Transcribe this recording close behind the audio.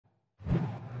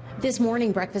This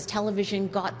morning, Breakfast Television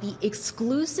got the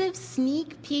exclusive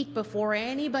sneak peek before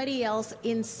anybody else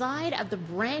inside of the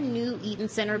brand new Eaton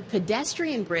Centre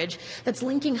pedestrian bridge that's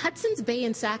linking Hudson's Bay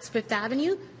and Saks Fifth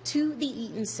Avenue to the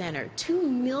Eaton Centre. 2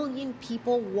 million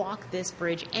people walk this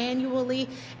bridge annually,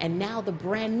 and now the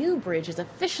brand new bridge is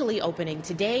officially opening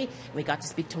today. We got to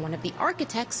speak to one of the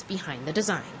architects behind the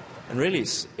design. And really,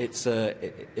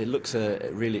 it looks a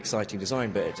really exciting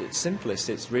design, but at its simplest,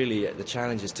 it's really the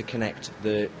challenge is to connect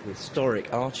the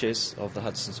historic arches of the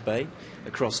Hudson's Bay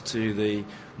across to the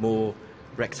more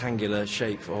rectangular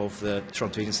shape of the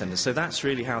Toronto Eaton Centre. So that's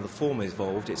really how the form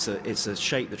evolved. It's a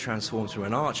shape that transforms from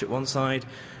an arch at one side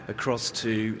across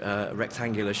to a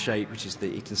rectangular shape, which is the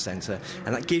Eaton Centre,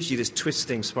 and that gives you this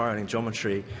twisting, spiralling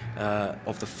geometry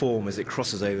of the form as it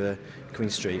crosses over Queen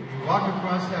Street. You walk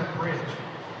across that bridge,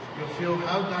 you'll feel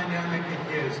how dynamic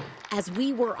it is. As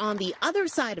we were on the other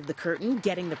side of the curtain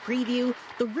getting the preview,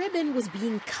 the ribbon was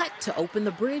being cut to open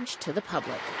the bridge to the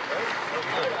public.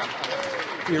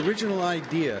 The original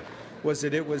idea was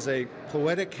that it was a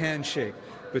poetic handshake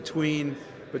between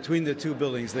the two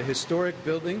buildings, the historic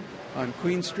building on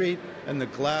Queen Street and the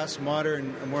glass,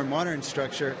 more modern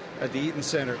structure at the Eaton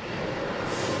Centre.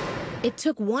 It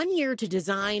took 1 year to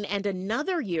design and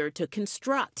another year to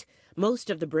construct. Most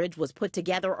of the bridge was put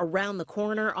together around the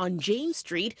corner on James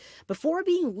Street before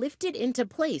being lifted into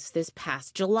place this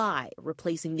past July,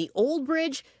 replacing the old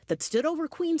bridge that stood over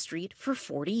Queen Street for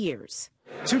 40 years.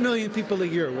 2 million people a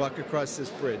year walk across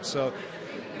this bridge. So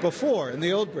before, in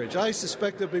the old bridge, I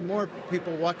suspect there'll be more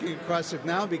people walking across it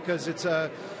now because it's an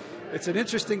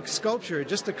interesting sculpture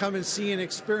just to come and see and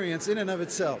experience in and of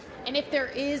itself. And if there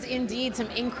is indeed some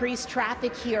increased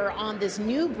traffic here on this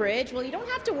new bridge, well, you don't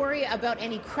have to worry about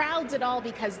any crowds at all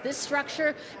because this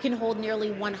structure can hold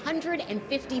nearly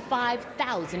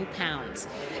 155,000 pounds.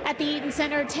 At the Eaton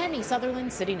Centre, Tammie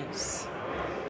Sutherland, City News.